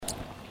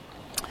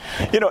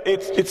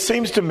It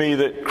seems to me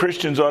that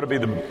Christians ought to be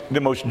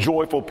the most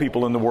joyful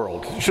people in the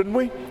world, shouldn't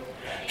we?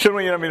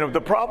 Shouldn't we?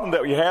 The problem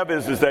that we have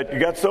is that you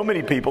got so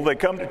many people, they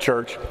come to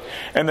church,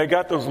 and they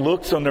got those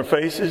looks on their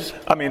faces.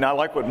 I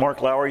like what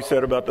Mark Lowry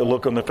said about the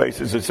look on their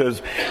faces.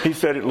 He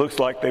said it looks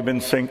like they've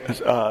been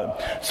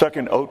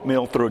sucking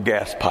oatmeal through a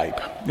gas pipe.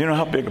 You know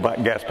how big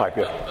a gas pipe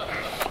is?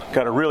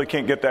 Really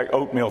can't get that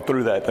oatmeal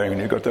through that thing,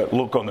 and you got that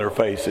look on their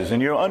faces.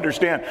 And you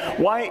understand,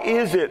 why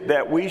is it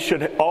that we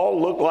should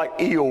all look like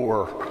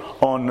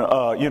Eeyore on,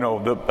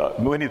 the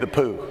Winnie the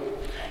Pooh?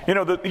 You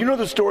know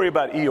the story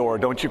about Eeyore,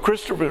 don't you?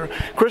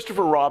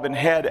 Christopher Robin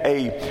had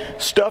a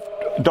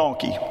stuffed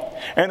donkey,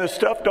 and the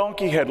stuffed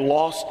donkey had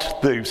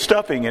lost the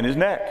stuffing in his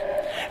neck.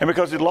 And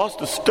because he'd lost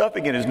the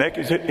stuffing in his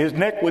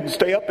neck wouldn't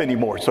stay up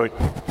anymore, so he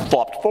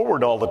flopped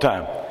forward all the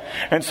time.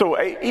 And so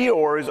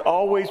Eeyore is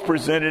always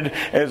presented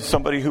as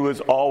somebody who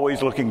is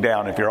always looking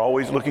down. If you're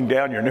always looking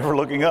down, you're never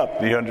looking up.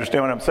 Do you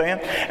understand what I'm saying?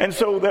 And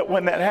so that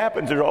when that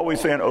happens, they're always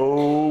saying,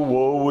 "Oh,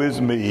 woe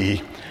is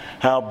me.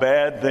 How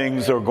bad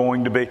things are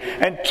going to be."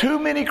 And too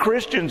many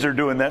Christians are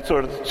doing that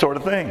sort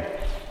of thing.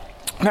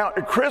 Now,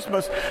 at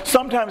Christmas,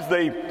 sometimes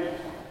they,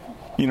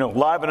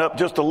 liven up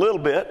just a little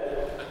bit.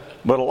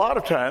 But a lot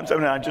of times,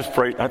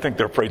 I think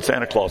they're afraid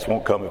Santa Claus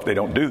won't come if they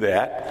don't do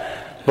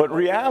that. But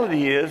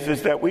reality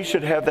is that we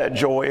should have that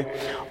joy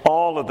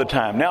all of the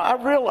time. Now,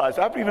 I realize,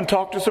 I've even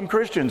talked to some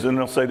Christians, and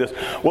they'll say this: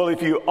 well,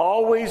 if you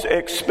always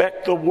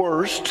expect the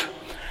worst,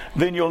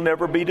 then you'll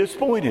never be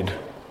disappointed.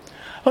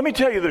 Let me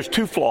tell you, there's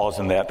two flaws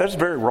in that. That's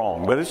very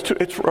wrong, but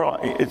it's wrong.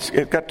 It's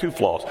got two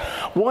flaws.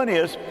 One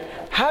is,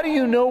 how do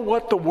you know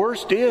what the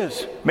worst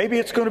is? Maybe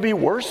it's going to be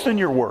worse than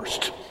your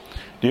worst.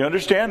 Do you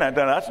understand that?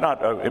 That's not,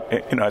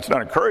 it's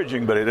not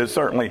encouraging, but it is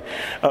certainly,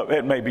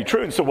 it may be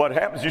true. And so what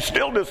happens? You're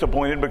still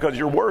disappointed because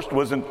your worst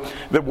wasn't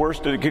the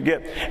worst that it could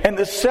get. And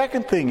the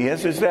second thing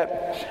is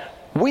that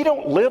we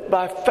don't live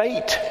by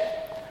fate.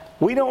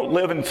 We don't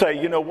live and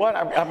say, you know what,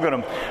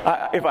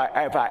 if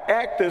I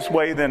act this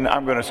way, then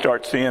I'm going to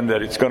start seeing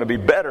that it's going to be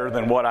better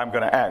than what I'm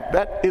going to act.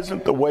 That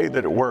isn't the way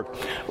that it works.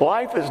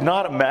 Life is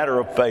not a matter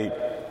of fate.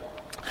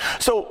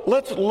 So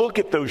let's look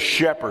at those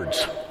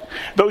shepherds.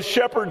 Those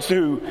shepherds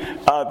who,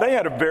 they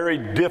had a very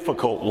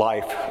difficult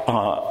life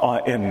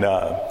in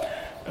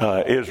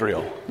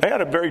Israel. They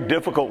had a very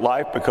difficult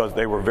life because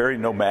they were very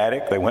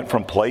nomadic. They went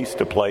from place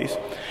to place.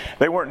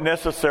 They weren't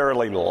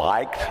necessarily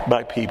liked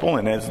by people,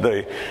 and as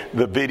the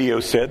video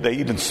said, they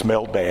even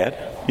smelled bad.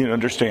 You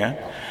understand?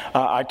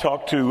 I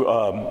talked to,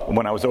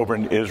 when I was over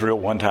in Israel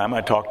one time,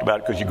 I talked about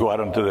it because you go out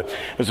onto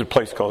there's a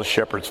place called the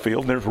Shepherd's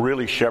Field, and there's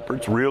really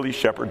shepherds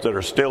that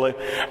are still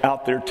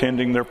out there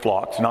tending their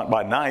flocks, not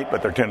by night,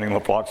 but they're tending the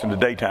flocks in the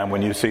daytime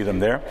when you see them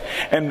there.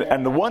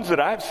 And the ones that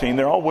I've seen,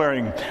 they're all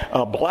wearing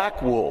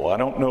black wool. I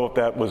don't know if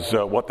that was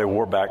what they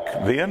wore back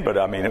then, but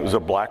it was a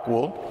black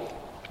wool.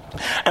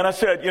 And I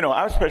said,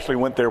 I especially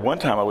went there one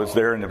time. I was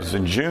there, and it was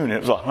in June. And it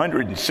was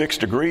 106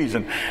 degrees,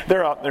 and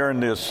they're out there in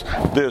this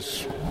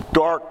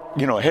dark,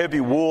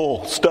 heavy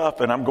wool stuff.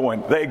 And I'm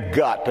going, they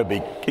got to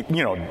be,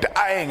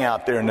 dying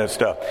out there in this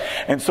stuff.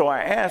 And so I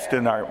asked,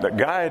 and the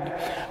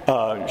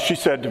guide, she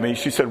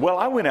said, well,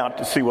 I went out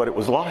to see what it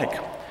was like.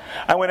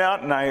 I went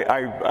out and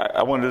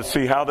I wanted to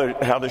see how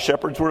the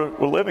shepherds were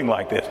living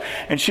like this.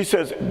 And she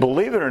says,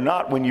 believe it or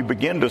not, when you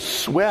begin to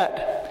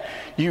sweat,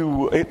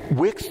 it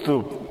wicks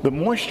the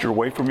moisture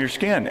away from your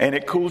skin, and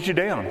it cools you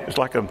down. It's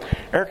like an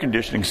air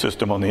conditioning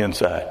system on the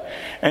inside.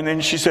 And then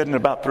she said in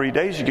about 3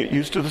 days you get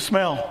used to the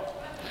smell,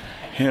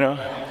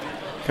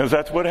 because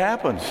that's what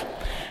happens.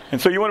 And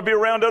so you want to be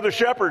around other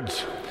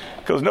shepherds,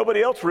 because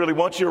nobody else really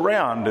wants you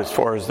around as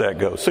far as that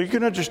goes. So you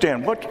can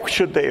understand, what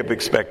should they have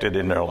expected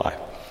in their life?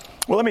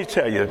 Well, let me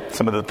tell you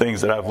some of the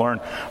things that I've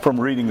learned from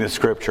reading this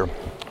scripture.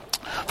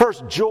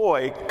 First,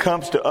 joy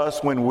comes to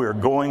us when we're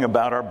going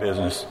about our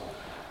business.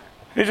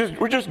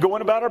 We're just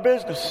going about our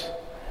business.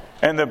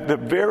 And the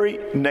very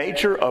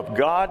nature of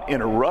God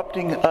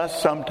interrupting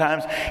us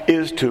sometimes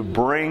is to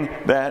bring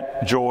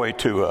that joy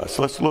to us.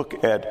 Let's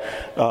look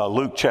at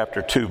Luke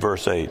chapter 2,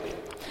 verse 8.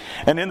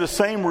 And in the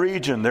same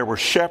region there were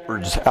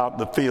shepherds out in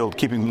the field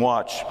keeping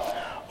watch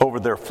over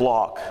their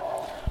flock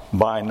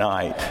by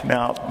night.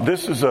 Now,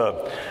 this is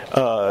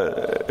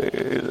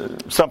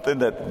something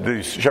that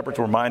the shepherds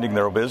were minding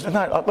their own business.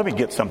 Let me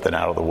get something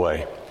out of the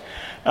way.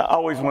 I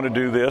always want to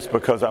do this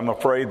because I'm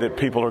afraid that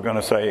people are going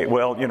to say,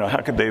 well,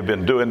 how could they have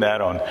been doing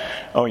that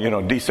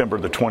on December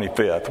the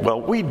 25th? Well,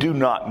 we do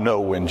not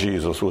know when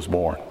Jesus was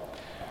born.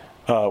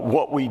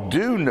 What we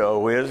do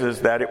know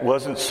is that it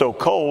wasn't so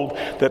cold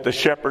that the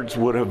shepherds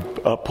would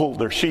have pulled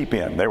their sheep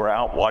in. They were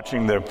out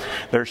watching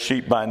their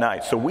sheep by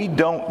night. So we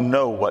don't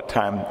know what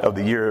time of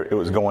the year it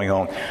was going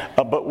on.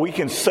 But we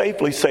can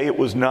safely say it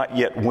was not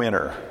yet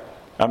winter.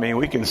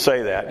 We can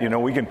say that.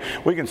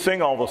 We can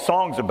sing all the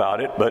songs about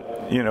it, but,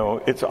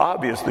 it's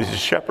obvious these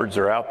shepherds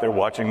are out there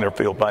watching their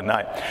field by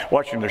night,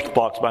 watching their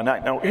flocks by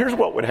night. Now, here's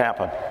what would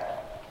happen.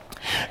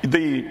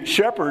 The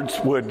shepherds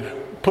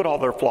would put all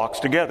their flocks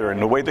together,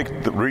 and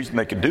the reason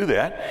they could do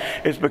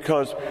that is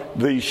because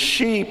the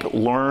sheep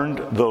learned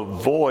the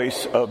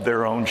voice of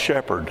their own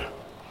shepherd.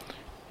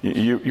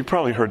 You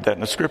probably heard that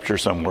in the scripture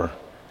somewhere,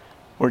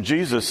 where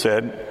Jesus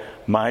said,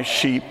 "My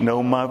sheep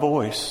know my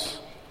voice."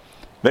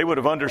 They would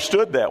have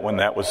understood that when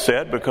that was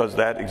said, because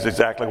that is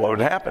exactly what would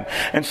happen.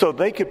 And so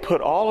they could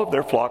put all of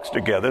their flocks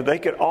together. They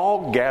could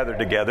all gather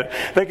together.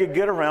 They could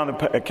get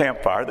around a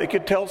campfire. They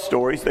could tell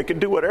stories. They could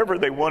do whatever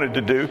they wanted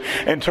to do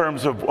in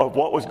terms of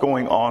what was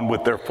going on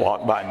with their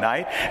flock by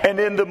night. And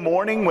in the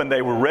morning, when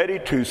they were ready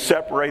to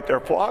separate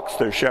their flocks,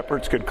 their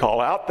shepherds could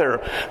call out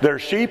their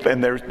sheep,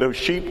 and those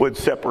sheep would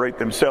separate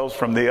themselves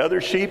from the other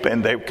sheep,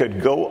 and they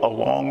could go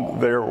along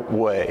their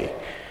way.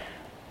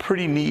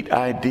 Pretty neat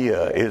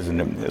idea, isn't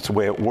it? That's the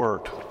way it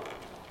worked.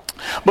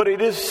 But it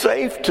is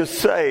safe to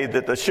say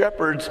that the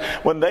shepherds,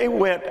 when they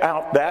went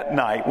out that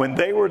night, when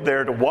they were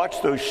there to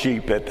watch those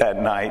sheep at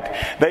that night,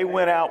 they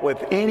went out with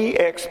any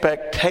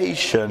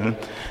expectation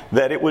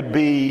that it would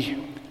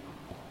be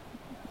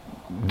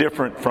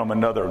different from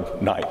another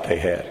night they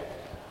had.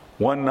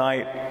 One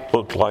night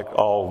looked like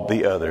all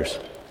the others.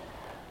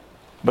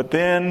 But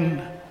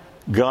then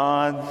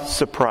God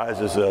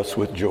surprises us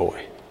with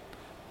joy.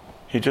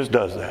 He just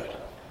does that.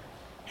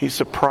 He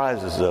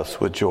surprises us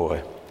with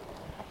joy.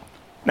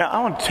 Now, I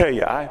want to tell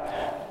you,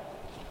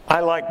 I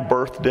like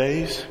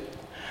birthdays,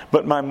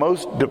 but my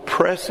most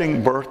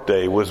depressing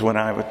birthday was when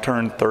I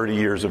turned 30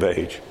 years of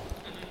age.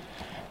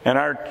 And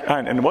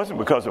it wasn't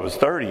because it was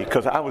 30,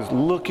 because I was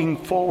looking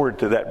forward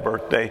to that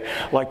birthday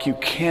like you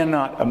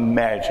cannot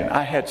imagine.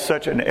 I had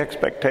such an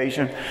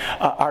expectation.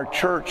 Our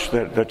church,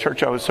 the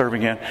church I was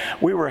serving in,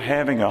 we were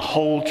having a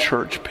whole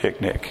church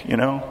picnic, you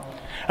know.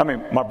 I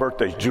mean, my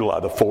birthday's July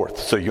the 4th,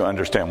 so you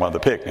understand why the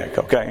picnic,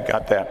 okay?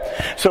 Got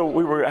that. So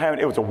we were having,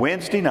 it was a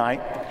Wednesday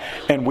night,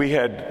 and we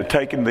had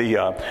taken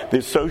the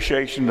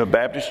association, the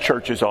Baptist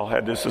churches all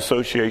had this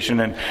association,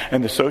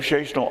 and the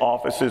associational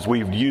offices,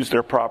 we've used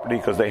their property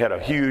because they had a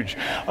huge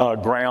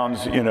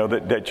grounds, you know,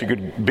 that you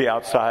could be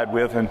outside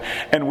with,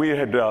 and we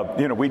had,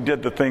 we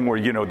did the thing where,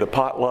 the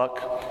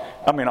potluck.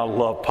 I mean, I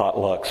love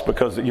potlucks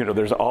because,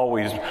 there's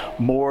always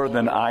more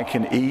than I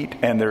can eat,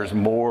 and there's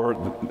more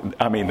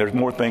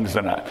things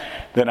than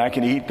I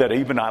can eat that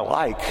even I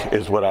like,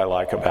 is what I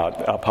like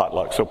about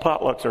potlucks. So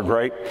potlucks are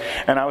great.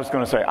 And I was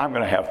going to say, I'm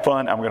going to have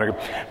fun. I'm going to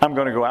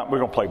go out. We're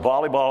going to play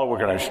volleyball. We're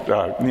going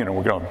to,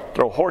 we're going to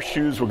throw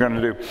horseshoes. We're going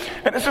to do,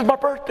 and this is my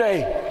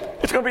birthday.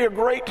 It's going to be a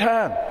great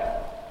time.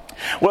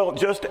 Well,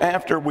 just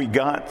after we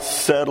got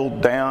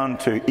settled down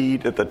to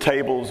eat at the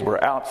tables, we're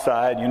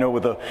outside, you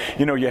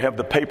have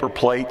the paper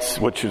plates,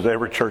 which is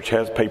every church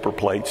has paper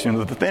plates,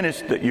 the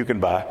thinnest that you can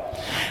buy.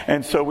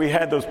 And so we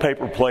had those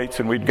paper plates,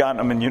 and we'd gotten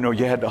them, and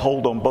you had to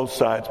hold on both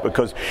sides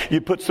because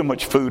you put so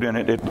much food in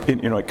it,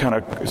 it kind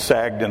of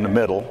sagged in the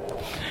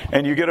middle.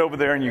 And you get over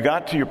there, and you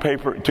got to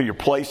your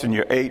place, and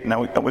you ate, and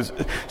I was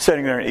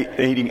sitting there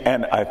eating,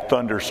 and a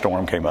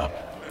thunderstorm came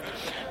up.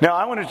 Now,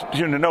 I wanted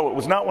you to know it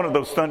was not one of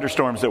those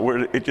thunderstorms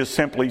it just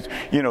simply,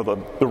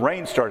 the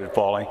rain started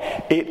falling.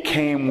 It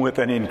came with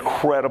an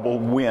incredible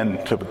wind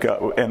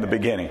in the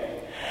beginning.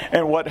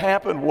 And what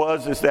happened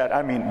is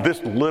that, this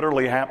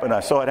literally happened. I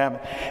saw it happen.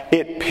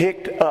 It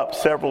picked up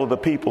several of the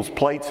people's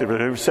plates that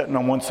were sitting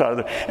on one side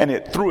of and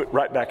it threw it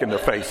right back in their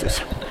faces.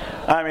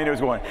 It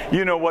was going,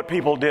 you know what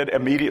people did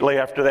immediately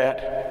after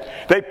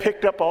that? They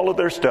picked up all of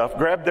their stuff,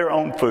 grabbed their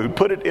own food,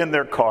 put it in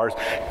their cars,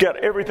 got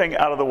everything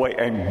out of the way,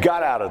 and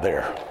got out of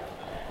there.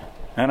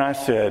 And I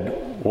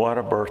said, what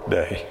a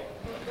birthday.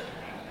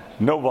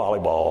 No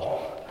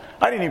volleyball.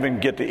 I didn't even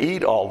get to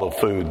eat all the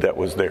food that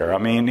was there.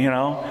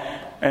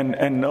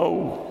 And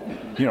no,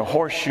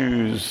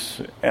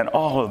 horseshoes and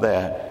all of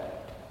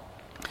that.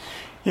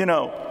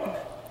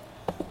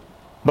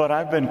 But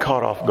I've been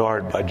caught off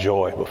guard by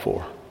joy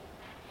before.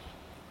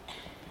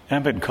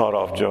 I've been caught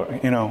off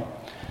joy,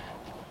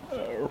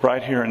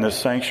 right here in this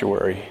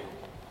sanctuary,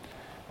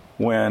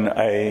 when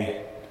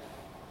a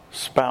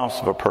spouse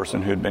of a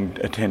person who'd been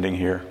attending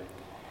here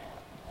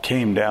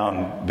came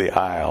down the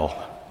aisle,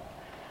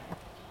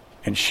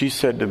 and she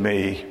said to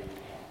me,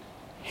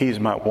 "He's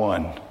my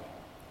one."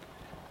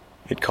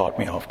 It caught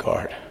me off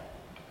guard.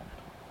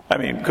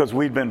 Because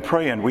we'd been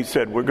praying. We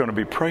said we're going to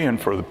be praying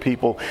for the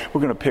people.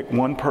 We're going to pick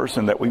one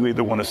person that we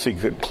either want to see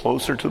get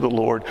closer to the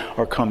Lord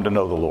or come to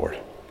know the Lord.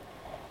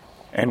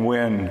 And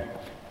when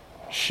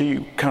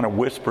she kind of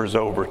whispers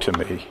over to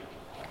me,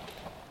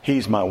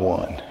 "He's my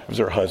one." It was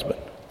her husband.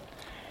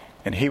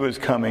 And he was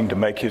coming to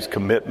make his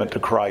commitment to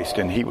Christ,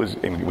 and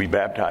we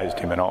baptized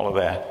him and all of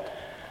that.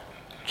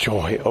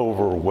 Joy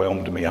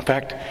overwhelmed me. In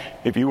fact,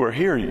 if you were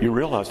here, you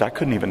realized I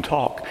couldn't even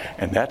talk.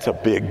 And that's a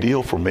big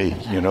deal for me.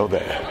 You know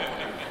that.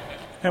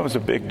 That was a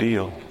big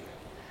deal.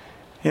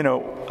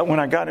 When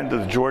I got into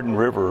the Jordan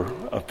River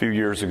a few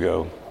years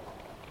ago,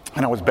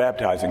 and I was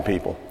baptizing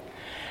people,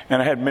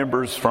 and I had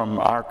members from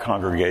our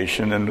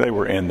congregation, and they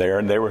were in there,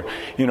 and they were,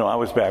 I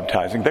was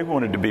baptizing. They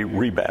wanted to be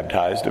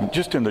rebaptized.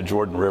 Just in the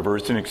Jordan River,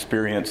 it's an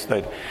experience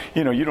that,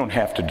 you don't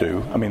have to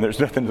do. There's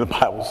nothing in the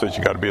Bible that says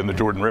you got to be in the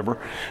Jordan River.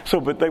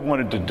 But they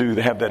wanted to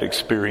have that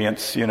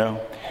experience,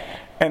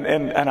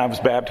 And I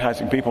was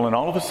baptizing people, and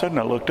all of a sudden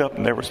I looked up,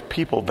 and there was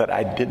people that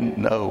I didn't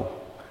know,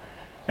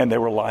 and they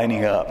were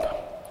lining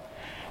up.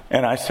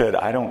 And I said,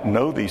 I don't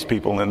know these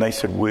people. And they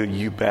said, will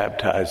you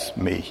baptize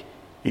me?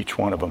 Each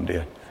one of them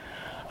did.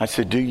 I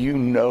said, do you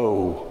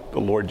know the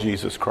Lord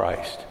Jesus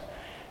Christ?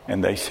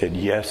 And they said,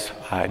 yes,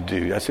 I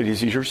do. I said,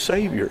 is he your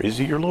Savior? Is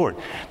he your Lord?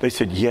 They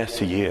said, yes,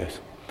 he is.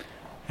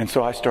 And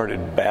so I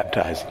started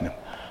baptizing them.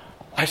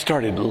 I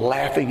started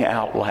laughing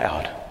out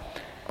loud.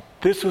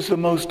 This was the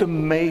most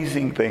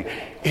amazing thing.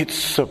 It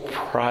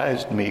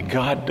surprised me.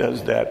 God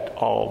does that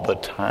all the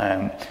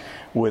time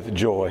with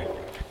joy.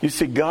 You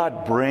see,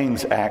 God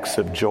brings acts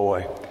of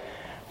joy.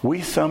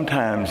 We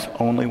sometimes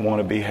only want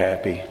to be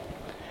happy.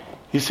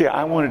 You see,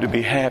 I wanted to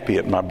be happy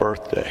at my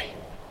birthday.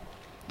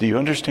 Do you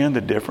understand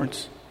the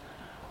difference?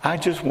 I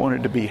just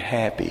wanted to be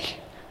happy.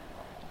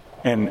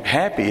 And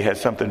happy has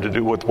something to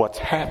do with what's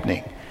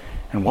happening.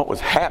 And what was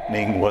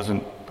happening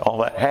wasn't all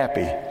that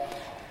happy.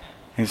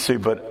 You see,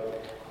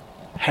 but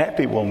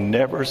happy will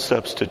never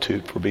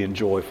substitute for being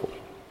joyful.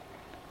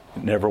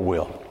 It never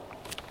will.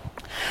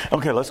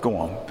 Okay, let's go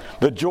on.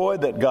 The joy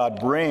that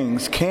God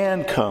brings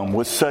can come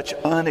with such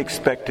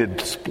unexpected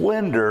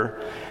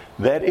splendor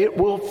that it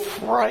will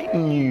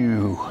frighten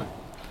you.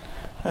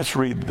 Let's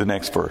read the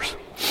next verse.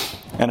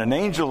 And an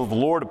angel of the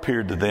Lord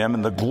appeared to them,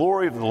 and the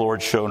glory of the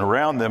Lord shone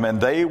around them, and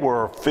they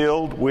were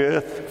filled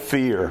with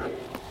fear.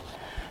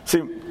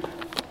 See,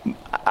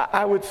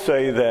 I would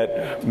say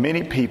that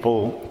many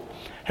people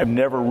have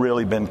never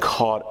really been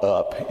caught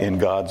up in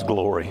God's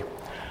glory.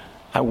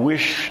 I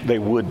wish they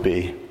would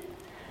be.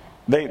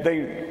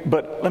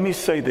 But let me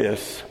say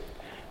this,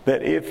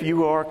 that if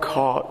you are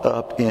caught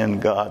up in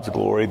God's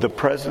glory, the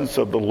presence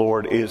of the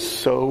Lord is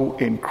so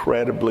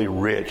incredibly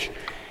rich,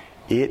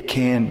 it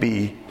can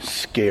be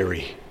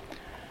scary.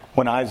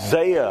 When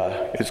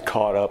Isaiah is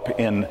caught up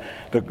in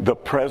the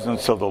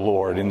presence of the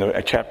Lord, in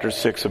chapter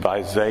 6 of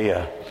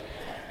Isaiah,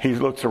 he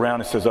looks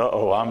around and says,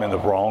 uh-oh, I'm in the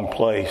wrong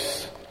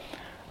place.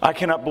 I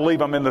cannot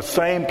believe I'm in the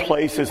same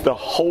place as the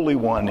Holy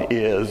One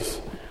is.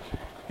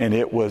 And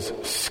it was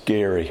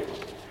scary.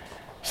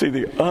 See,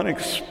 the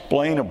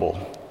unexplainable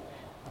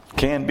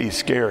can be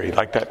scary,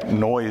 like that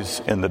noise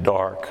in the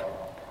dark.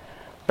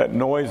 That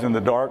noise in the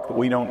dark,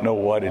 we don't know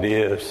what it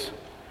is.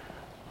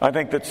 I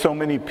think that so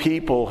many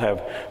people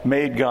have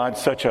made God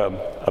such a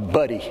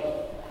buddy,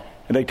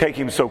 and they take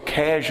him so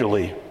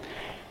casually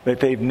that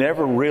they've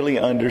never really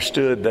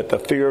understood that the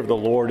fear of the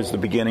Lord is the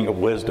beginning of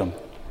wisdom.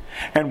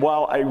 And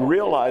while I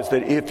realize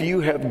that if you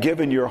have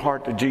given your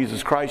heart to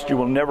Jesus Christ, you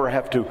will never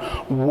have to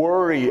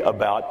worry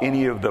about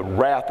any of the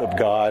wrath of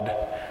God,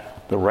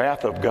 the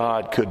wrath of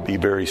God could be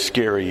very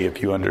scary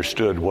if you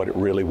understood what it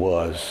really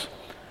was.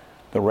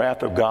 The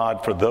wrath of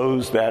God for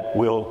those that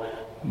will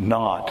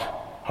not,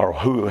 or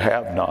who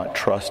have not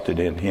trusted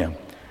in him.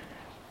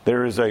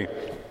 There is a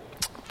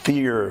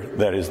fear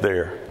that is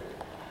there.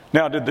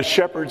 Now, did the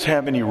shepherds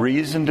have any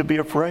reason to be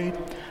afraid?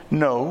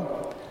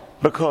 No,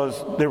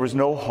 because there was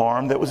no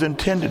harm that was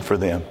intended for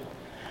them.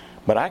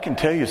 But I can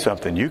tell you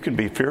something, you can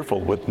be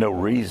fearful with no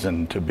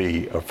reason to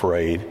be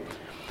afraid.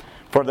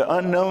 For the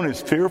unknown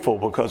is fearful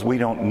because we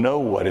don't know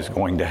what is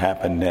going to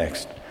happen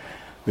next.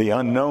 The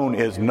unknown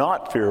is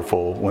not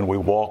fearful when we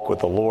walk with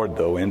the Lord,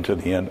 though, into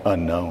the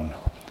unknown.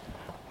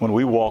 When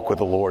we walk with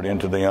the Lord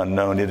into the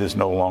unknown, it is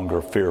no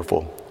longer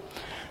fearful.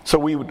 So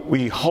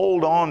we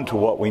hold on to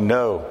what we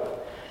know.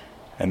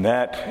 And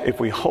that, if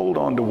we hold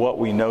on to what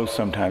we know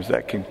sometimes,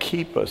 that can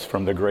keep us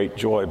from the great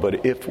joy.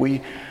 But if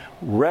we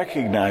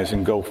recognize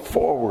and go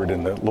forward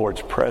in the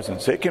Lord's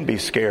presence, it can be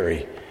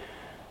scary,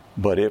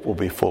 but it will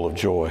be full of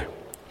joy.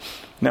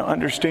 Now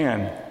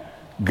understand,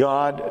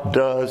 God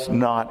does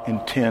not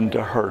intend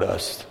to hurt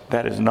us.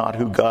 That is not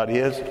who God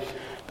is.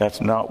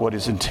 That's not what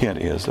his intent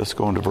is. Let's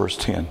go into verse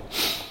 10.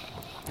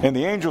 And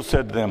the angel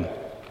said to them,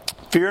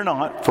 "Fear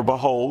not, for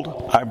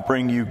behold, I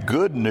bring you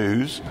good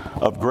news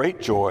of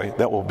great joy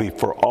that will be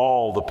for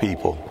all the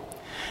people."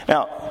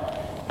 Now,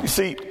 you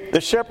see,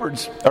 the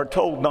shepherds are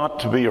told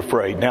not to be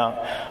afraid.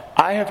 Now,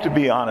 I have to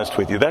be honest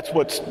with you. That's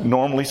what's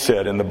normally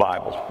said in the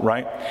Bible,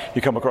 right?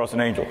 You come across an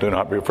angel, do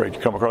not be afraid.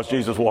 You come across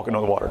Jesus walking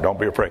on the water, don't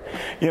be afraid.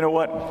 You know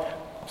what?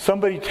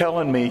 Somebody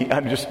telling me,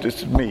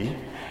 it's me,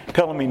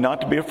 telling me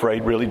not to be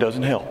afraid really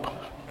doesn't help.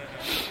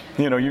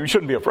 You know, you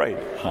shouldn't be afraid.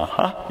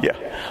 Yeah.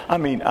 I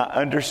mean,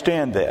 I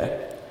understand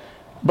that.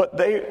 But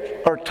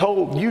they are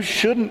told, you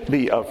shouldn't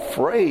be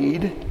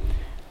afraid.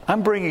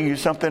 I'm bringing you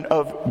something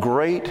of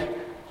great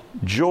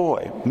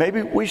joy.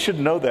 Maybe we should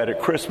know that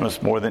at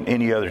Christmas more than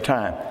any other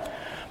time.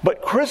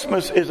 But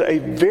Christmas is a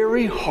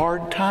very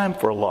hard time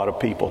for a lot of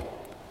people.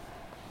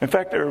 In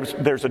fact,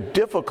 there's a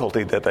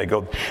difficulty that they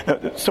go.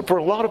 So for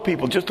a lot of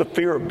people, just the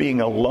fear of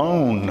being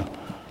alone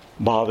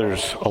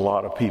bothers a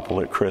lot of people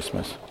at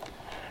Christmas.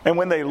 And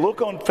when they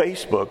look on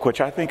Facebook,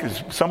 which I think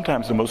is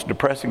sometimes the most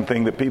depressing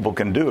thing that people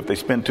can do if they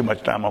spend too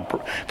much time on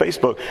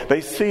Facebook,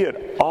 they see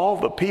it, all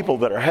the people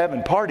that are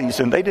having parties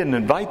and they didn't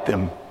invite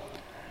them.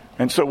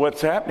 And so what's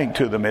happening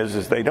to them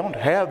is they don't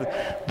have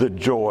the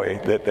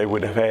joy that they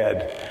would have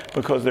had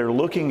because they're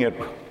looking at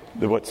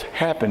what's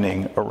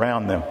happening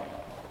around them.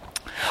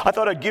 I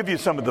thought I'd give you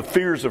some of the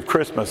fears of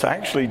Christmas. I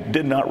actually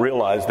did not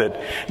realize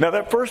that. Now,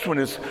 that first one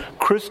is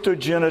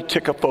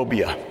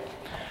Christogeneticophobia.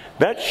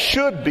 That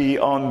should be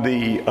on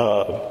the,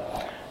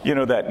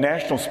 that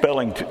National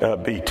Spelling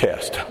Bee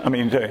test. I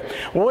mean,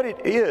 what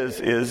it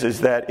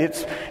is that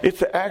it's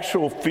the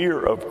actual fear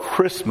of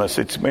Christmas.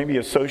 It's maybe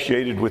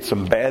associated with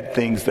some bad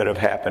things that have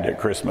happened at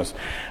Christmas.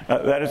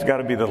 That has got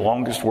to be the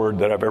longest word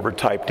that I've ever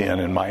typed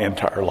in my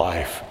entire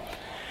life.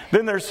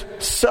 Then there's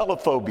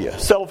cellophobia.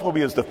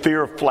 Cellophobia is the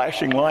fear of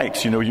flashing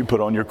lights. You put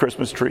on your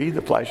Christmas tree,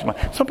 the flashing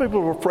light. Some people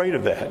are afraid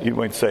of that. You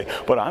might say,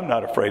 but I'm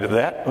not afraid of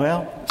that.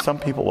 Well, some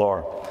people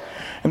are.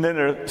 And then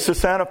there's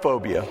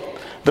Susannophobia,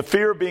 the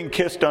fear of being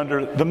kissed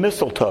under the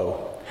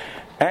mistletoe.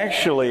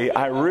 Actually,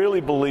 I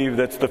really believe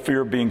that's the fear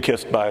of being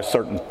kissed by a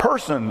certain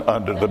person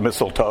under the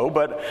mistletoe,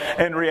 but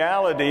in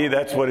reality,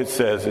 that's what it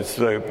says.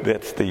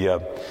 That's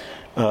the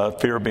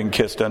fear of being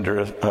kissed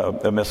under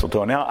a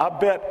mistletoe. Now, I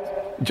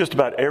bet just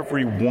about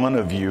every one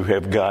of you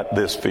have got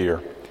this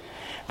fear.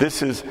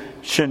 This is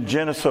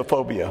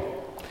Shingenisophobia.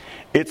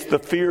 It's the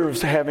fear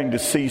of having to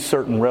see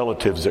certain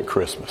relatives at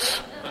Christmas.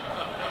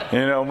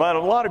 A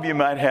lot of you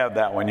might have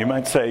that one. You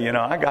might say,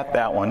 I got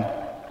that one.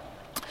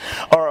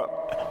 Or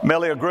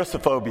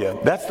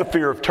Meleagrissophobia. That's the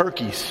fear of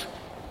turkeys.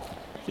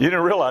 You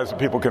didn't realize that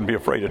people can be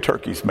afraid of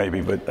turkeys,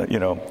 maybe, but,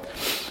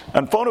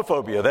 And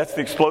phonophobia, that's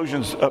the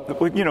explosions.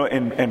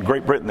 In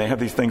Great Britain, they have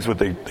these things where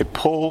they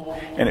pull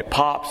and it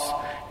pops,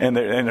 and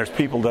there's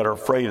people that are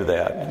afraid of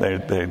that.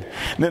 And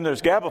then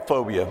there's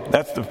gabophobia.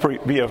 That's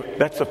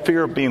the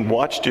fear of being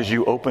watched as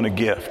you open a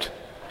gift.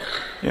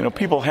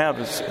 People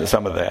have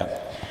some of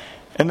that.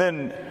 And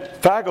then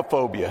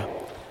phagophobia.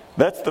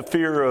 That's the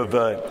fear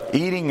of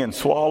eating and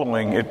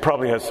swallowing. It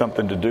probably has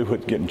something to do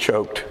with getting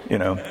choked,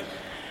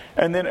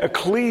 And then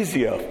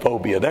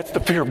ecclesiophobia. That's the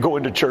fear of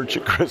going to church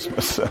at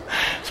Christmas.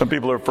 Some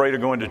people are afraid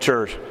of going to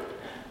church.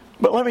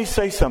 But let me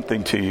say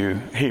something to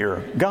you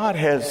here. God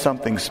has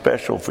something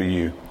special for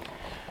you.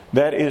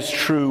 That is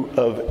true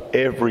of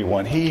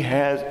everyone. He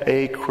has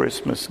a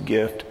Christmas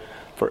gift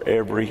for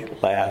every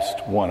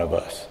last one of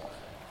us.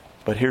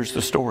 But here's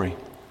the story.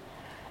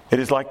 It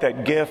is like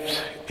that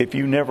gift. If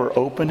you never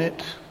open it,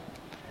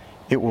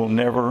 it will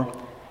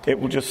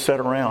just sit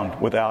around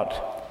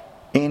without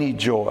any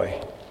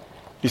joy.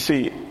 You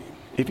see,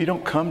 if you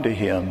don't come to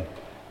Him,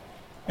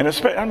 and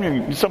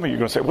especially, some of you are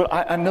going to say, well,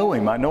 I know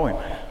Him.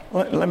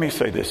 Let me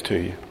say this to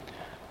you.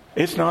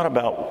 It's not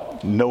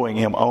about knowing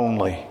Him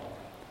only.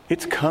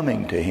 It's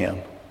coming to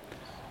Him.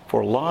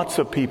 For lots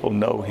of people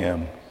know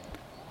Him,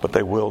 but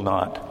they will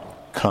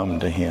not come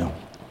to Him.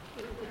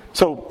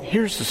 So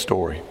here's the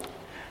story.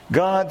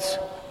 God's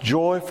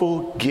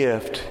joyful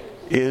gift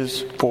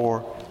is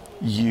for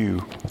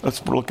you.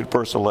 Let's look at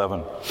verse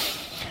 11.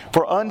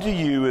 For unto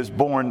you is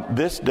born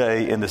this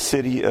day in the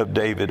city of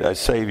David a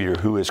Savior,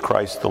 who is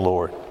Christ the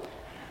Lord.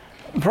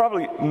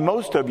 Probably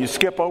most of you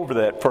skip over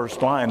that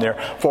first line there.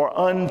 For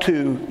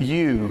unto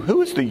you.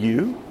 Who is the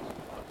you?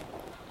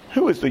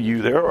 Who is the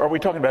you there? Are we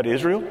talking about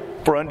Israel?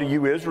 For unto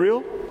you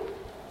Israel?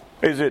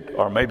 Is it,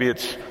 or maybe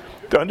it's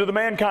unto the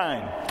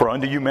mankind. For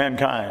unto you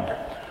mankind.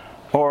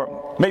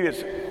 Or maybe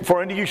it's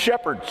for unto you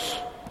shepherds.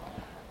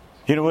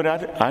 You know what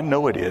I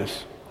know it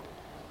is?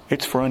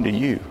 It's for unto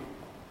you.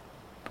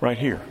 Right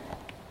here.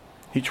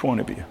 Each one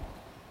of you.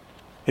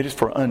 It is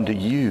for unto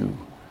you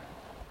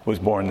was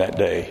born that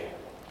day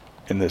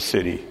in the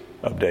city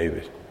of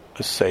David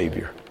a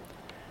Savior.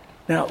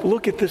 Now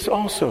look at this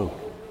also.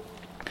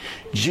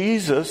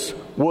 Jesus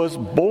was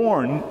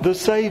born the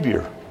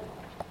Savior.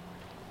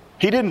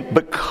 He didn't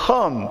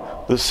become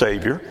the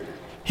Savior.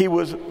 He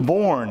was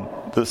born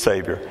the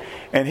Savior.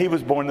 And He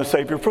was born the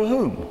Savior for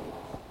whom?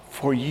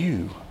 For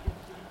you.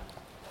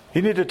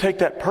 You need to take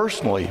that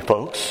personally,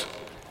 folks.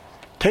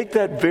 Take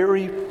that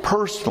very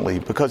personally,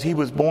 because He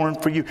was born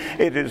for you.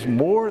 It is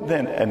more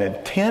than an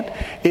intent.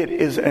 It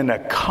is an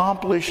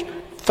accomplished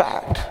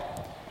fact.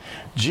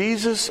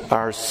 Jesus,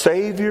 our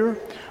Savior,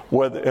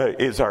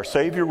 is our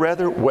Savior,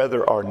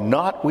 whether or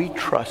not we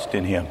trust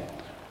in Him.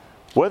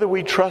 Whether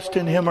we trust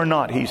in Him or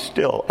not, He's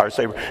still our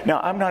Savior. Now,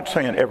 I'm not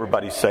saying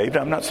everybody's saved.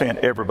 I'm not saying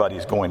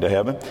everybody's going to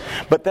heaven.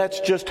 But that's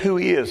just who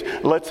He is.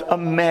 Let's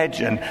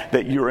imagine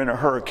that you're in a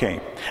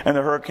hurricane, and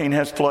the hurricane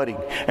has flooding.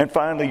 And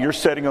finally, you're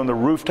sitting on the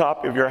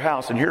rooftop of your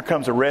house, and here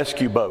comes a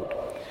rescue boat.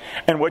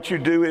 And what you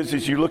do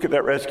is you look at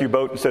that rescue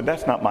boat and say,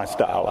 that's not my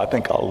style. I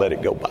think I'll let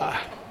it go by.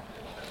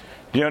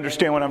 Do you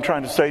understand what I'm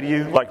trying to say to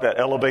you? Like that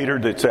elevator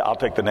that said, I'll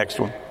take the next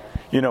one.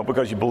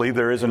 Because you believe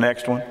there is a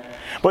next one.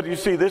 But you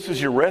see, this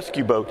is your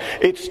rescue boat.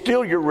 It's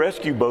still your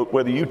rescue boat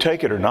whether you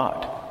take it or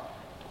not.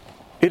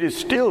 It is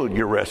still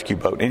your rescue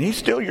boat. And He's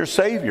still your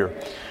Savior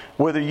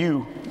whether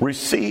you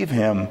receive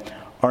Him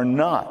or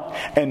not.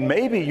 And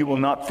maybe you will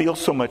not feel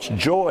so much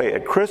joy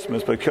at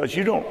Christmas because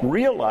you don't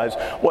realize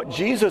what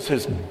Jesus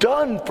has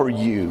done for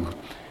you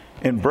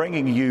in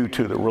bringing you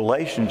to the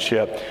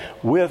relationship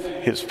with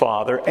His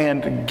Father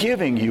and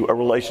giving you a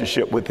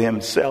relationship with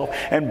Himself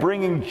and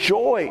bringing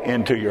joy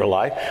into your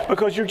life,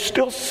 because you're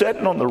still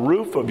sitting on the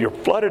roof of your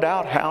flooded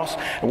out house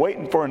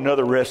waiting for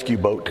another rescue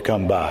boat to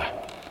come by.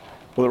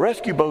 Well, the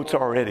rescue boat's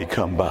already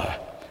come by.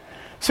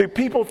 See,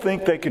 people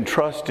think they can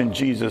trust in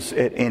Jesus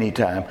at any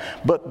time,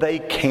 but they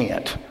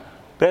can't.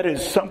 That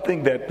is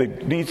something that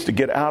needs to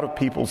get out of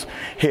people's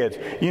heads.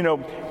 You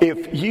know,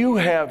 if you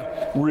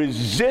have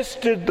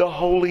resisted the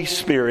Holy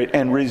Spirit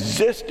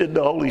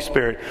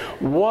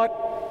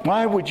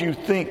why would you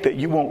think that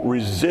you won't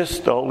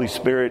resist the Holy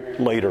Spirit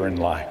later in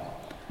life?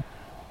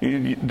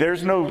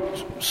 There's no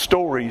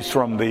stories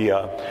from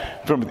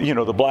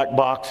the black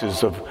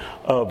boxes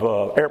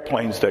of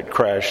airplanes that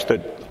crash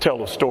that tell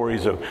the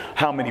stories of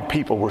how many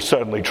people were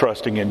suddenly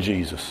trusting in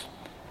Jesus.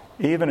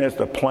 Even as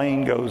the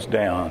plane goes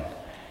down,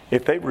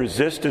 if they've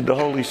resisted the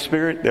Holy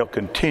Spirit, they'll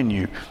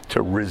continue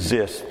to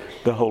resist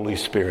the Holy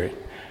Spirit.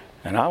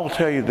 And I will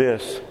tell you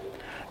this,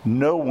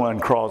 no one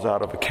crawls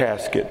out of a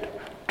casket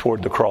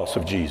toward the cross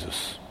of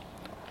Jesus.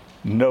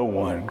 No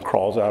one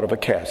crawls out of a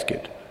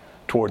casket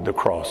toward the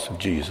cross of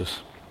Jesus.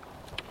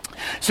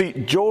 See,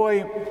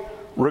 joy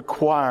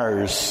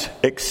requires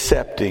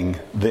accepting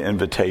the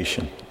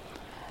invitation.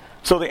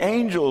 So the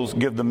angels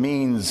give the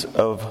means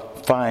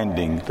of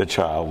finding the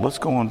child. Let's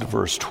go on to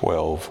verse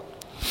 12.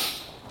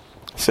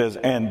 It says,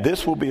 "And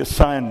this will be a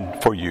sign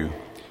for you.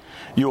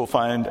 You will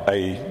find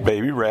a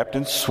baby wrapped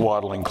in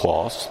swaddling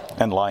cloths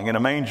and lying in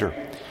a manger."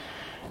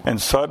 And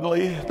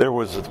suddenly there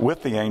was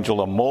with the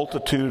angel a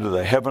multitude of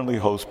the heavenly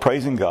host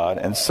praising God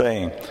and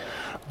saying,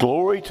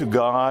 "Glory to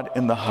God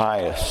in the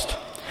highest,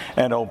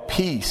 and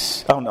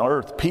on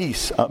earth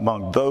peace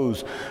among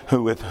those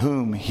with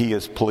whom he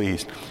is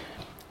pleased."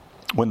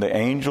 When the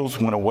angels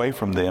went away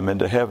from them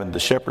into heaven, the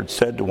shepherds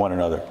said to one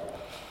another,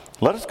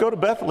 "Let us go to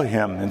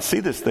Bethlehem and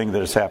see this thing that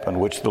has happened,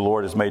 which the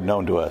Lord has made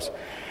known to us."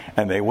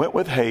 And they went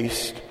with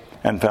haste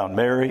and found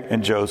Mary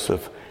and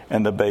Joseph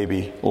and the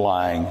baby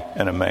lying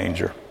in a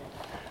manger.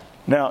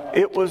 Now,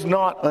 it was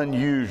not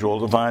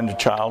unusual to find a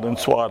child in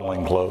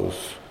swaddling clothes,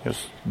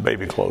 just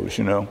baby clothes,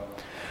 you know.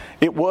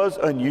 It was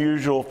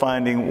unusual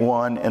finding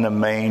one in a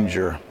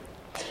manger.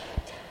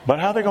 But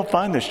how are they going to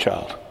find this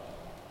child?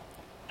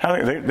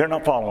 They're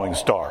not following a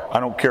star. I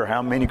don't care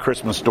how many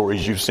Christmas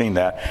stories you've seen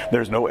that.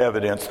 There's no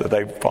evidence that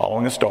they're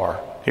following a star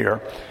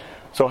here.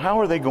 So how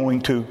are they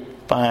going to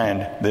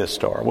find this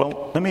star?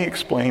 Well, let me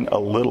explain a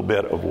little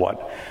bit of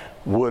what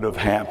would have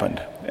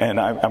happened. And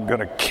I'm going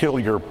to kill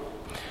your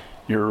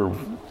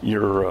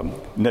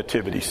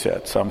nativity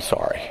sets. I'm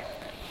sorry.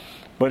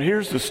 But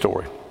here's the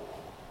story.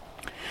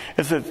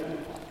 It's that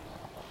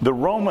the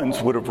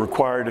Romans would have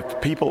required, if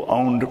people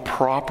owned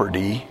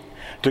property,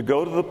 to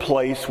go to the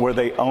place where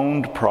they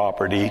owned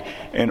property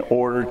in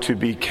order to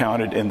be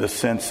counted in the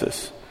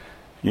census.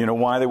 You know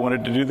why they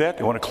wanted to do that?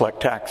 They want to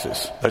collect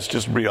taxes. Let's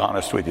just be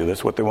honest with you.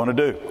 That's what they want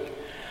to do.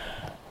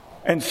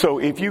 And so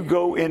if you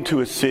go into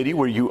a city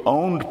where you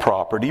owned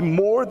property,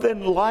 more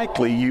than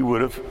likely you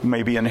would have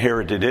maybe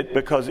inherited it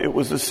because it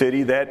was a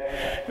city that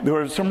there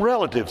were some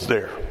relatives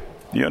there.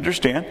 You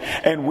understand?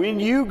 And when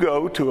you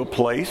go to a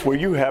place where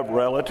you have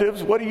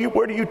relatives, where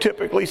do you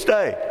typically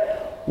stay?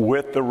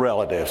 With the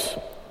relatives.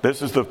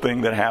 This is the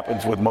thing that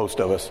happens with most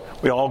of us.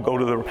 We all go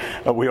to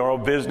we are all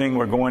visiting,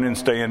 we're going and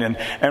staying in.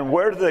 And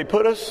where do they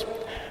put us?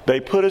 They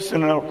put us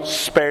in a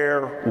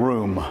spare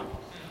room.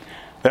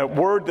 That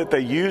word that they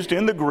used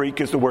in the Greek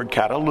is the word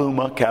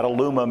kataluma.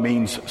 Kataluma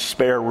means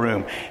spare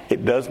room.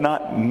 It does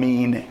not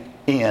mean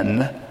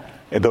inn,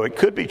 though it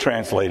could be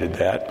translated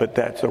that, but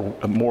that's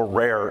a more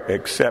rare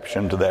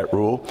exception to that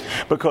rule,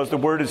 because the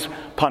word is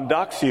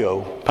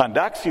pandaxio.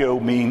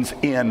 Pandaxio means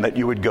inn that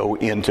you would go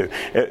into.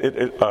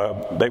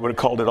 They would have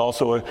called it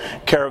also a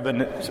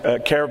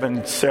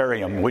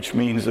caravansarium, which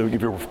means that if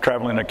you were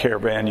traveling in a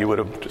caravan, you would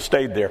have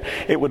stayed there.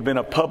 It would have been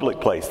a public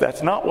place.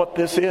 That's not what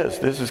this is.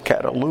 This is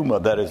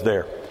kataluma that is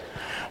there.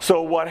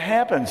 So what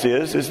happens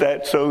is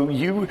that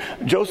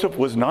Joseph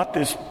was not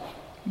this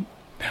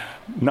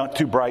not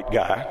too bright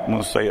guy, I'm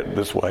going to say it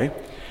this way,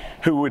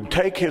 who would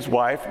take his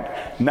wife,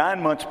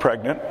 9 months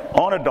pregnant,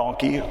 on a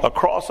donkey,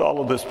 across all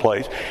of this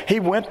place. He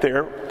went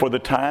there for the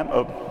time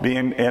of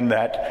being in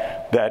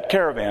that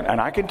caravan.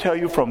 And I can tell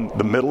you from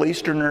the Middle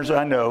Easterners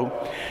I know,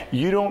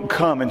 you don't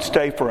come and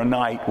stay for a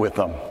night with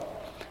them.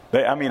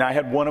 I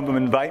had one of them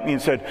invite me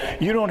and said,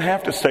 "You don't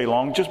have to stay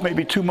long, just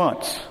maybe 2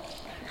 months."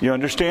 You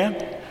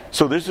understand?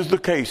 So this is the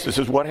case. This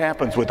is what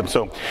happens with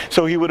him.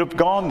 So he would have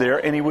gone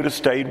there and he would have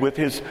stayed with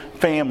his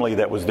family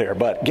that was there.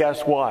 But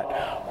guess what?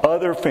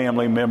 Other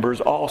family members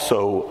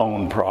also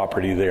owned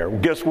property there.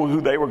 Guess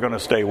who they were going to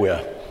stay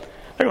with?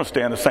 They're going to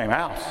stay in the same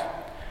house.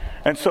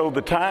 And so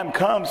the time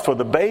comes for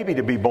the baby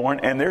to be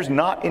born, and there's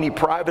not any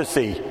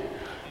privacy.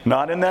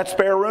 Not in that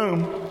spare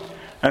room.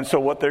 And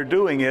so what they're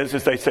doing is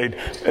they say,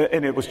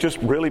 and it was just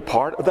really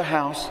part of the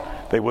house,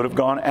 they would have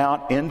gone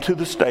out into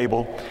the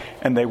stable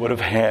and they would have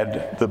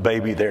had the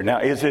baby there. Now,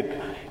 is it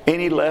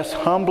any less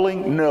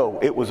humbling? No,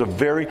 it was a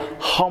very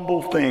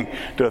humble thing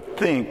to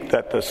think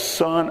that the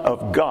Son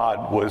of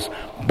God was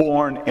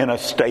born in a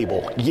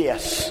stable.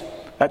 Yes,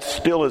 that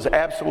still is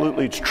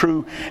absolutely as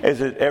true as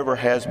it ever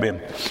has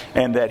been.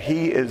 And that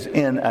he is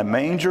in a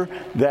manger,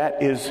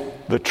 that is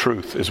the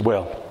truth as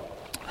well.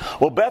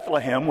 Well,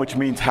 Bethlehem, which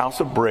means house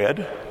of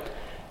bread,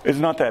 is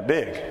not that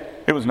big.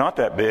 It was not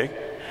that big.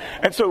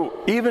 And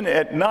so even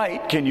at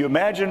night, can you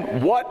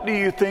imagine, what do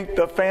you think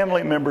the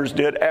family members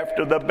did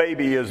after the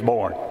baby is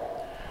born?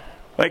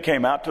 They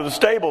came out to the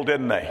stable,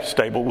 didn't they?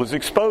 Stable was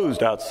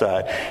exposed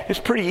outside. It's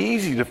pretty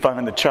easy to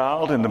find the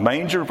child in the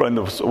manger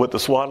with the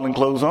swaddling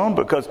clothes on,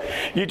 because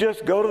you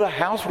just go to the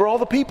house where all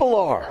the people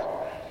are.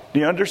 Do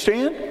you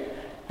understand?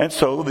 And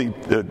so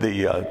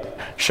the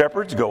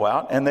shepherds go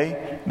out and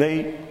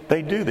they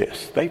do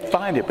this. They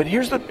find it. But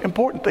here's the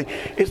important thing,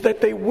 is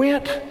that they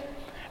went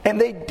and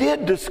they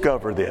did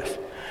discover this.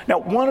 Now,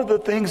 one of the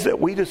things that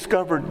we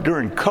discovered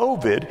during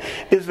COVID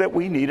is that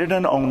we needed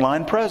an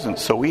online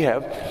presence. So we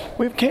have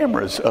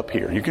cameras up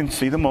here. You can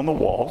see them on the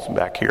walls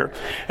back here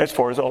as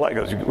far as all that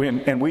goes.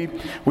 And we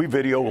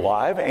video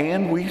live,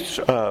 and we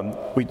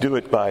do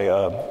it by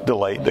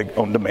delayed,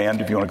 on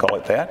demand, if you want to call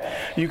it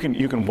that. You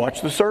can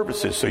watch the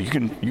services, so you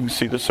can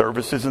see the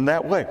services in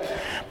that way.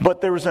 But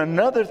there was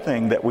another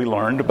thing that we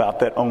learned about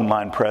that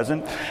online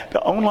presence.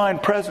 The online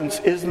presence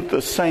isn't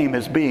the same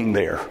as being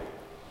there.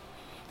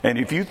 And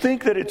if you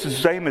think that it's the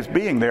same as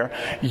being there,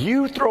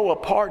 you throw a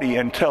party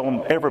and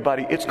tell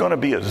everybody it's going to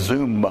be a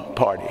Zoom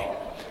party.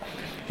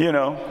 You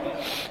know?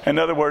 In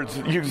other words,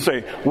 you can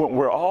say, well,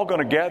 we're all going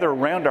to gather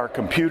around our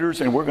computers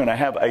and we're going to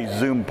have a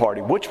Zoom party.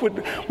 Which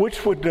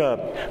would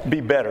be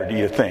better, do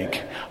you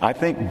think? I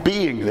think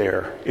being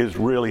there is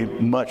really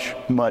much,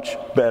 much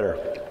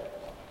better.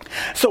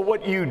 So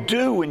what you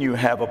do when you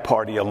have a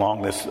party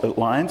along this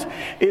lines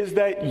is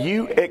that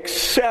you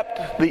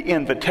accept the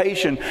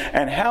invitation.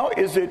 And how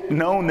is it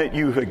known that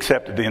you've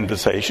accepted the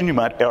invitation? You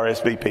might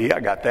RSVP,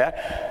 I got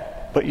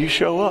that. But you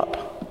show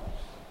up.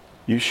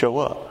 You show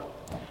up.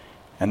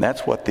 And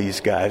that's what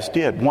these guys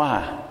did.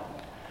 Why?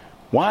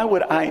 Why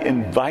would I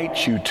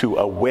invite you to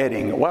a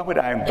wedding? Why would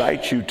I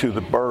invite you to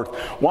the birth?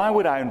 Why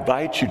would I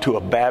invite you to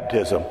a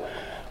baptism?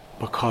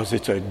 Because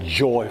it's a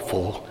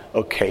joyful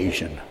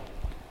occasion.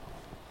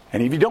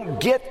 And if you don't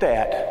get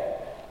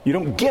that, you've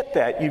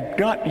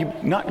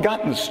not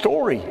gotten the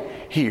story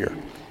here.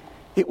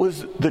 It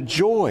was the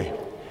joy.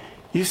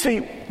 You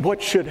see,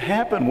 what should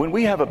happen when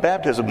we have a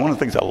baptism, one of the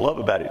things I love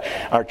about it,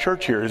 our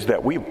church here, is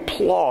that we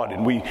applaud,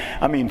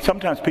 and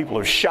sometimes people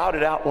have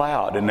shouted out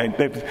loud, and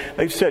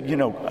they've said,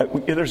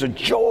 there's a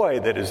joy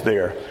that is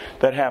there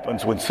that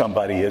happens when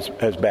somebody is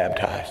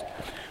baptized.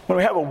 When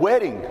we have a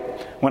wedding,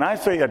 when I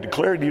say I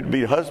declared you to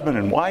be husband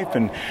and wife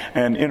and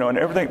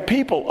everything,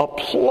 people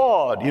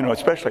applaud,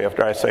 especially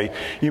after I say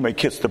you may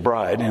kiss the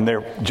bride, and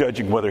they're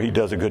judging whether he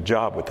does a good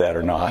job with that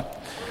or not.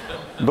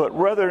 But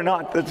whether or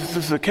not this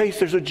is the case,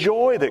 there's a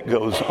joy that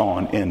goes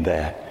on in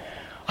that.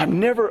 I've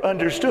never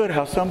understood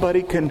how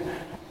somebody can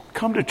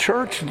come to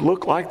church and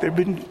look like they've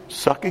been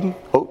sucking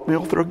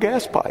oatmeal through a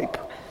gas pipe,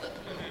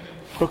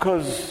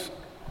 because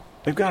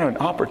they've got an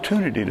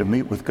opportunity to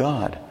meet with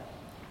God.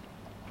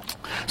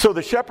 So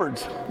the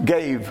shepherds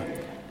gave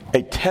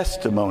a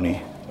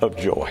testimony of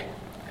joy.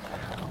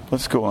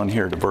 Let's go on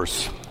here to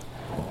verse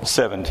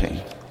 17.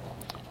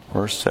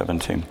 Verse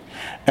 17.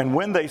 And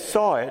when they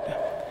saw it,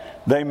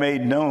 they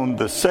made known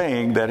the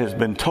saying that has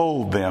been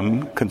told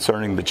them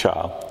concerning the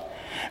child.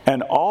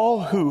 And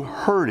all who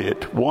heard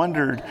it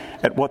wondered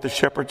at what the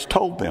shepherds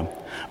told them.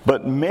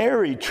 But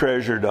Mary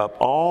treasured up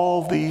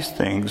all these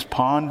things,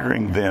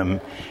 pondering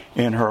them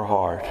in her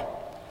heart.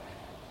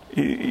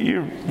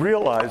 You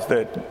realize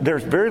that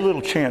there's very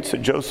little chance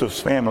that Joseph's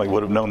family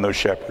would have known those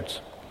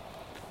shepherds.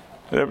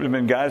 There would have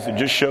been guys that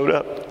just showed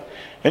up.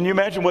 And you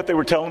imagine what they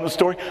were telling the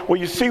story? Well,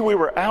 you see, we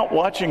were out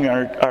watching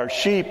our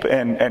sheep,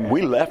 and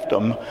we left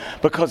them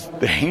because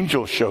the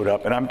angel showed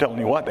up. And I'm telling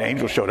you what, the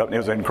angel showed up, and it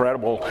was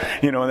incredible,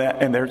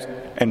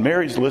 and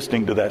Mary's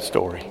listening to that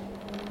story.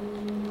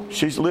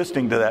 She's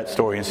listening to that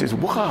story, and says,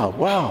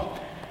 wow.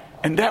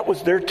 And that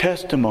was their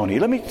testimony.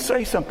 Let me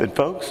say something,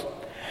 folks.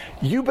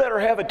 You better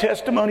have a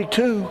testimony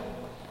too.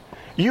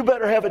 You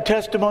better have a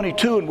testimony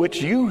too in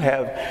which you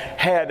have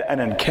had an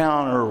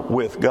encounter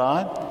with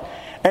God.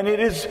 And it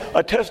is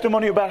a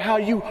testimony about how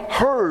you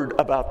heard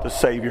about the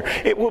Savior.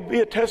 It will be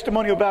a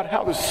testimony about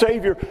how the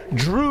Savior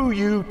drew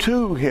you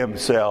to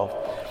Himself.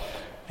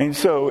 And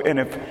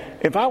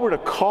if I were to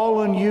call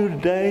on you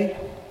today,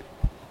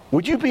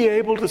 would you be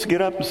able to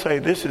get up and say,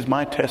 this is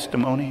my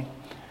testimony?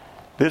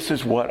 This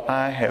is what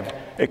I have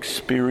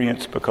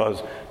experienced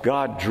because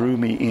God drew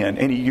me in.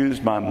 And He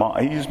used my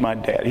mom, He used my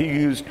dad, He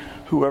used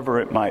whoever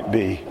it might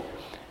be.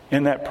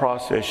 In that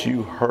process,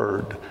 you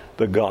heard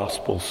the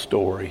gospel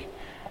story.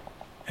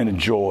 And a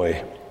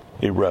joy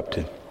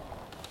erupted.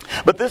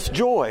 But this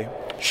joy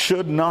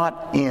should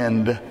not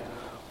end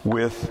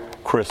with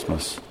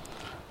Christmas.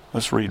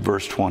 Let's read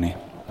verse 20.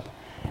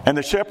 And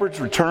the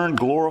shepherds returned,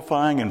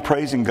 glorifying and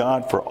praising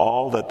God for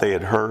all that they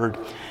had heard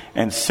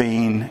and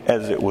seen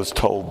as it was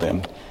told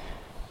them.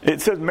 It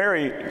says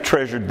Mary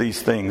treasured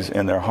these things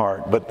in their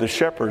heart, but the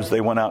shepherds,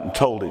 they went out and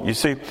told it. You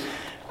see,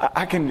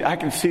 I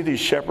can see these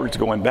shepherds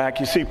going back.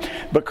 You see,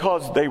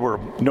 because they were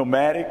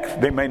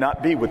nomadic, they may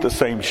not be with the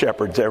same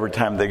shepherds every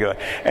time they go.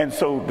 And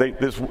so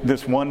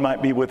this one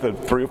might be with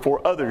 3 or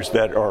 4 others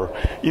that are,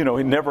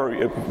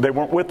 they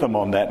weren't with them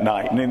on that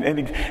night.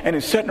 And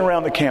he's sitting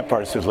around the campfire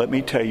and says, let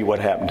me tell you what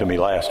happened to me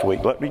last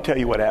week. Let me tell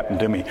you what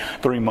happened to me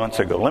 3 months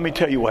ago. Let me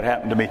tell you what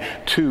happened to me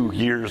 2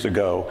 years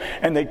ago.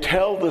 And they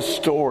tell the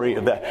story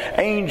of the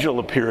angel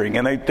appearing,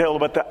 and they tell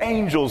about the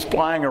angels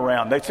flying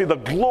around. They see the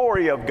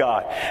glory of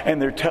God,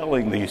 and they're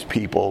telling these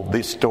people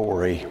this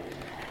story.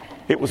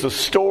 It was a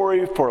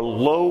story for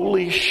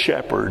lowly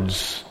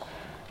shepherds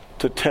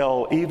to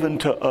tell even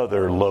to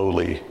other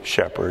lowly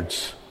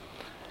shepherds.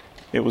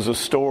 It was a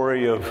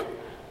story of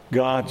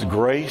God's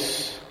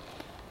grace.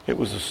 It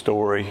was a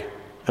story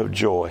of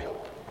joy.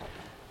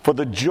 For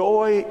the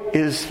joy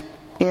is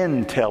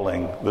in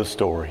telling the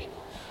story.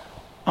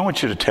 I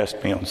want you to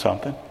test me on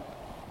something.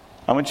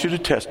 I want you to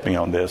test me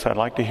on this. I'd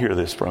like to hear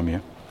this from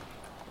you.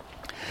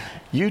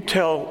 You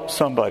tell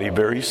somebody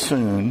very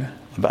soon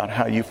about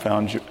how you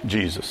found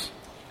Jesus.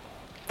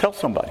 Tell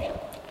somebody.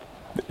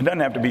 It doesn't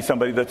have to be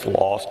somebody that's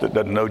lost, that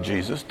doesn't know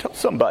Jesus. Tell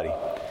somebody.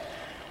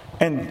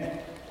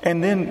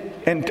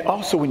 And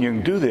also when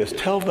you do this,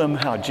 tell them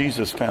how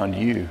Jesus found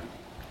you.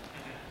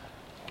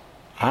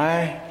 I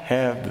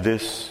have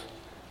this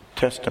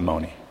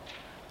testimony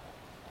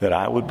that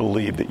I would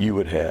believe that you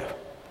would have.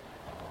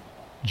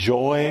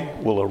 Joy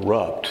will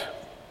erupt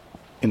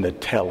in the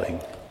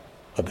telling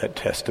of that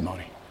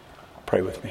testimony. Pray with me.